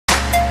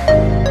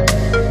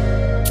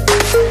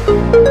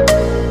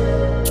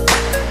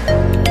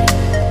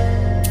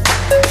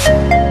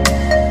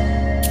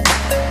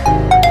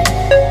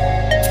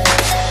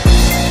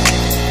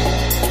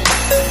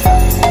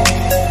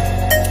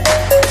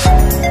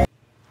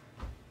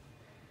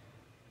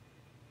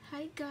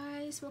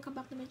guys! Welcome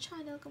back to my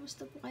channel.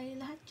 Kamusta po kayo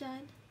lahat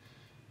dyan?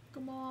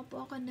 Gumawa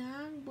po ako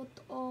ng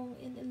butong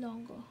in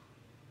Ilonggo.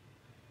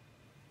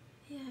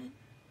 Ayan.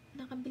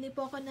 Nakabili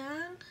po ako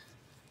ng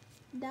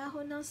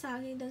dahon ng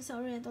saging dun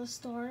sa Oriental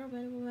store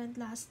when we went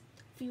last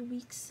few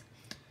weeks.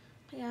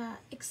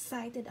 Kaya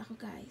excited ako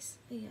guys.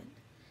 Ayan.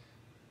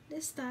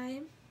 This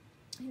time,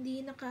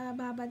 hindi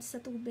nakababad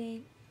sa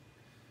tubig.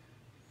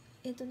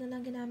 Ito na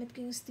lang ginamit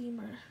ko yung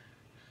steamer.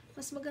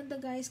 Mas maganda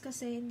guys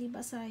kasi hindi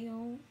basa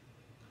yung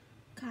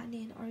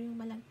kanin or yung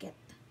malagkit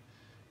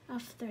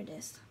after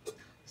this.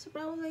 So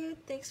probably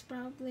it takes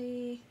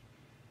 30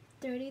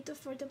 to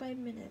 45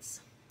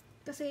 minutes.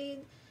 Kasi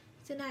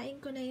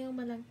sinain ko na yung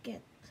malagkit.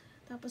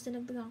 Tapos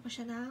dinagdagan ko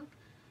siya ng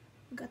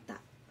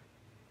gata.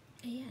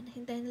 Ayan,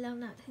 hintayin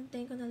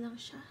ko na lang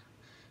siya.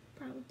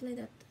 Probably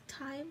that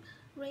time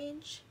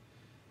range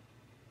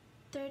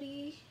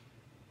 30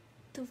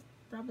 to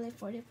probably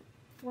 40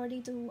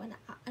 to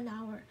an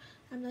hour.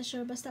 I'm not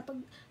sure. Basta pag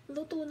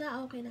luto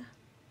na, okay na.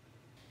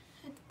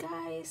 At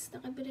guys,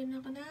 nakabili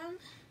na ako ng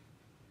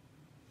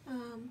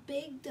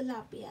baked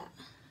tilapia.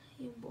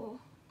 Yung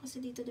buo. Kasi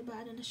dito, diba,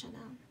 ano na siya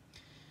na.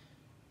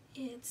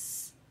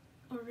 It's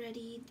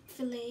already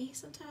fillet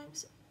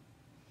sometimes.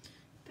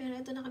 Pero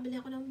ito,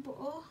 nakabili ako ng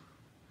buo.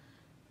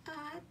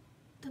 At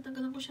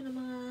tatanggalan ko siya ng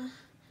mga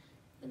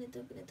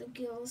ganito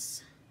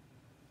gills.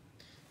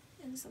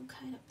 And some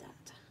kind of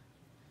that.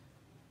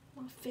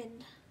 Mga fin.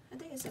 I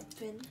think it's a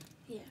fin.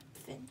 Yeah,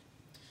 fin.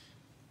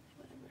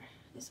 Whatever.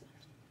 This one.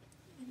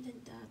 And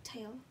then the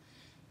tail,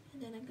 and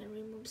then I'm gonna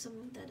remove some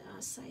of that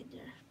side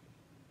there.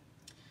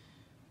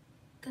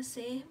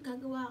 Kasi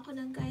gagawa ako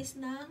ng guys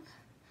ng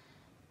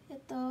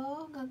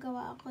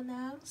gagawa ako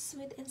ng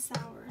sweet and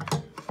sour.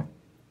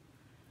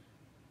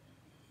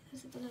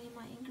 Kasi ito lang yung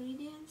mga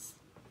ingredients.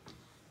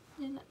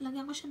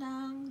 Lagyan ko siya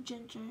ng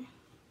ginger.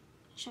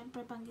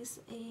 Syempre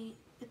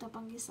ito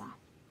panggisa.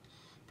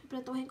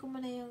 Pipratuhin ko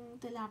muna yung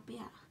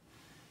tilapia.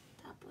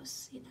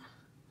 Tapos yun na.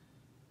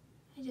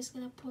 I'm just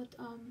gonna put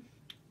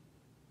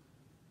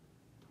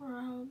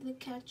probably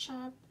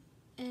ketchup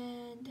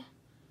and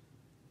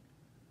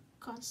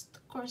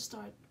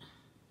cornstarch,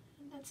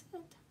 and that's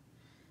it.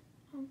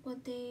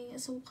 Konting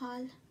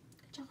asukal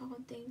at saka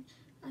konting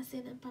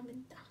asin at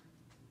paminta.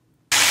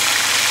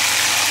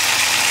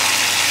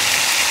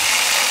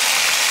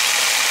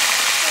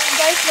 And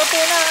guys, luto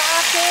na ang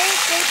aking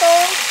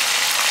pritong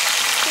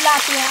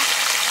tilapia.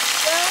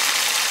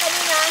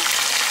 Kanina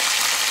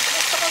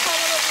gusto ko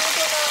sana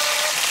magluto na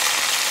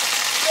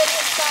sweet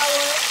and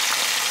sour.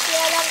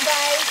 Kaya lang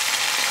guys,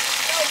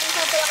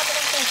 naubusan pala kami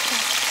ng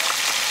ketchup.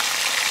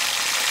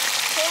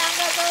 Kaya ang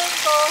gagawin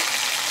ko,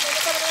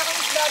 meron pa naman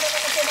akong isdado na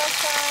natira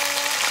sa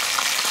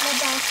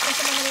labas.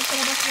 Kasi magaling sa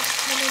labas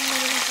namin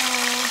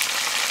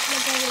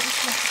naglagay yung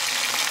isda.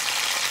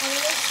 I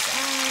will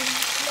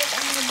make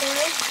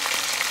another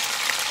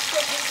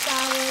sweet and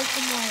sour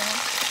tomorrow.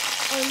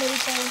 Or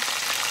later,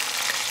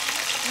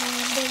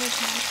 dinner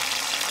time.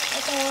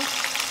 Ito,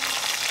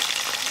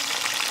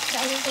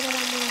 kainin ko na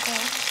lang muna ito.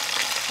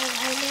 And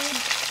I made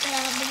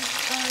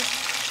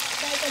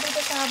kahit ka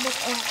dito sa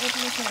butong, ito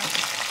na sila.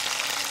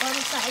 O,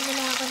 nagsain na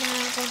lang ako na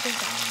konting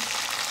kain.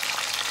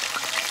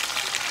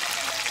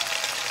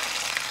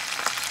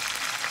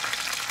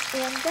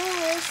 Ayan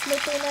guys,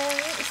 luto na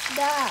yung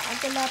isda. Ang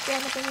tilapia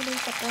na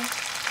pinilita ko.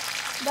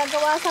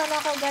 Gagawa sana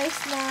ako guys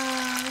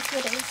ng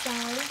sweet and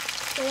sour.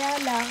 Kaya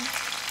lang,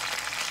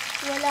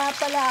 wala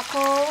pala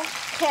ako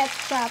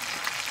ketchup.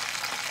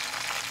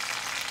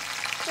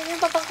 Yung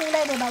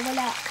papangkulay, diba?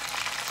 Wala.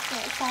 So,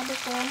 sabi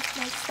ko,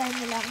 next time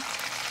na lang.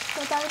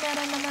 So, tayo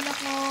meron naman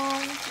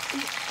akong,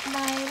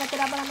 may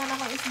natira pa naman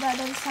akong isda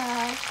doon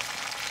sa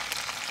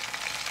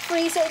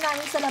freezer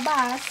namin sa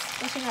labas.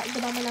 Kasi nga,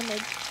 diba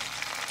malamig.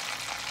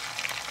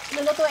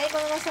 Lulutuin ko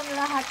naman sa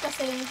lahat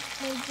kasi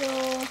medyo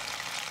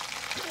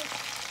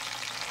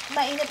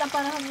mainit ang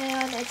panahon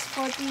ngayon. It's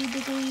 40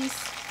 degrees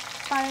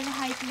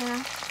Fahrenheit na.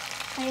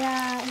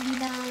 Kaya, hindi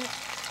na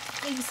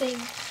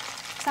freezing.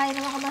 Sayang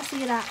naman kung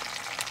masira.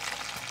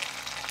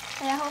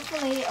 Kaya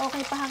hopefully,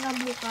 okay pa hanggang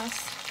bukas.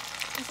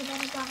 Kasi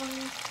meron pa akong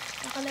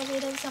nakalagay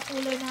din sa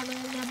cooler namin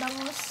na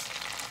bangus.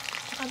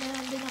 Saka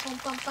meron din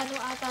akong pampano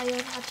ata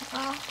yun. At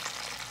saka,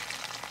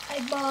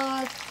 I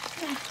bought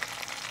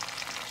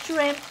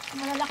shrimp.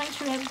 Malalaking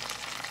shrimp.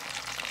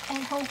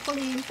 And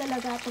hopefully,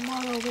 talaga,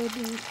 tomorrow will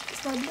be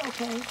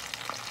okay.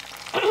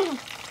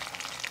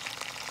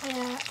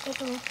 Kaya,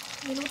 ito.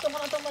 Niluto ko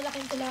na itong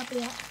malaking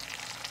tilapia.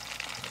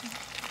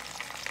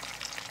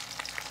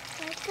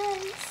 Okay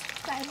guys.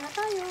 Kain na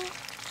tayo.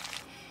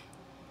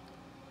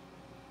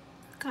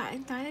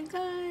 Kain tayo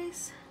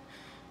guys.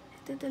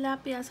 Ito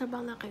tilapia.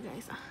 Sobrang laki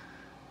guys.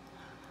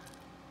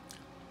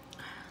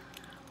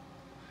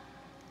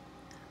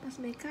 Tapos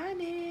may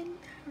kanin.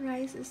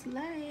 Rice is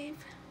live.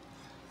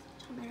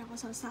 Tsaka meron ko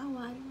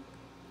sausawan.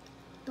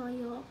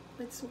 Toyo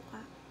with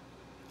suka.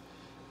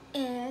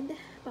 And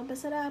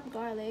pampasarap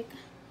garlic.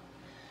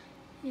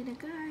 Yan na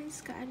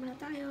guys. Kain muna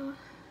tayo.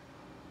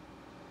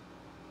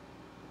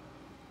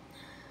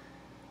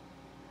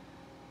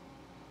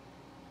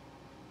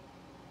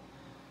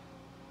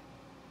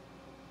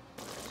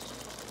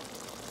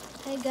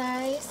 Hey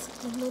guys,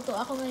 nagluto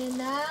ako ngayon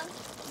ng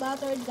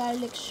buttered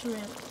garlic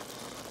shrimp.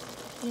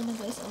 Yun na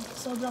guys, oh.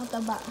 Sobrang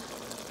taba.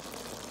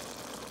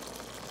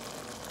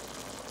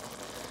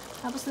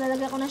 Tapos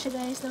lalagyan ko na siya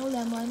guys ng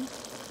lemon.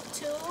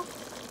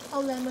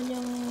 2 lemon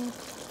yung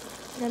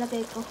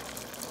lalagay ko.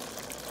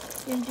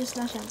 Yung juice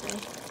lang syempre.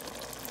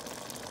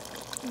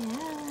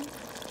 Ayan.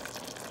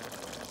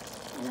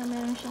 Ayan,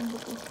 meron siyang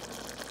buto.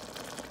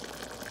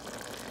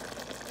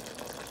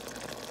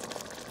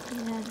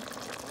 Ayan.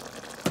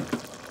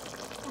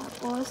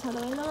 Tapos,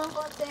 haluin lang ng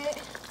konti.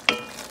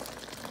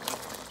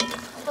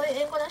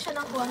 Haluin ko lang siya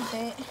ng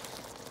konti.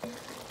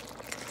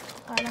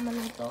 Para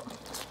maluto.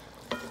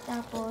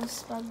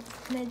 Tapos, pag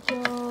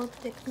medyo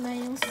thick na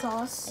yung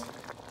sauce,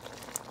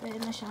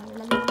 pwede na siya.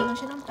 Lalagyan ko lang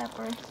siya ng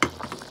pepper.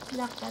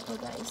 Black pepper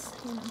guys.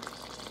 Yun.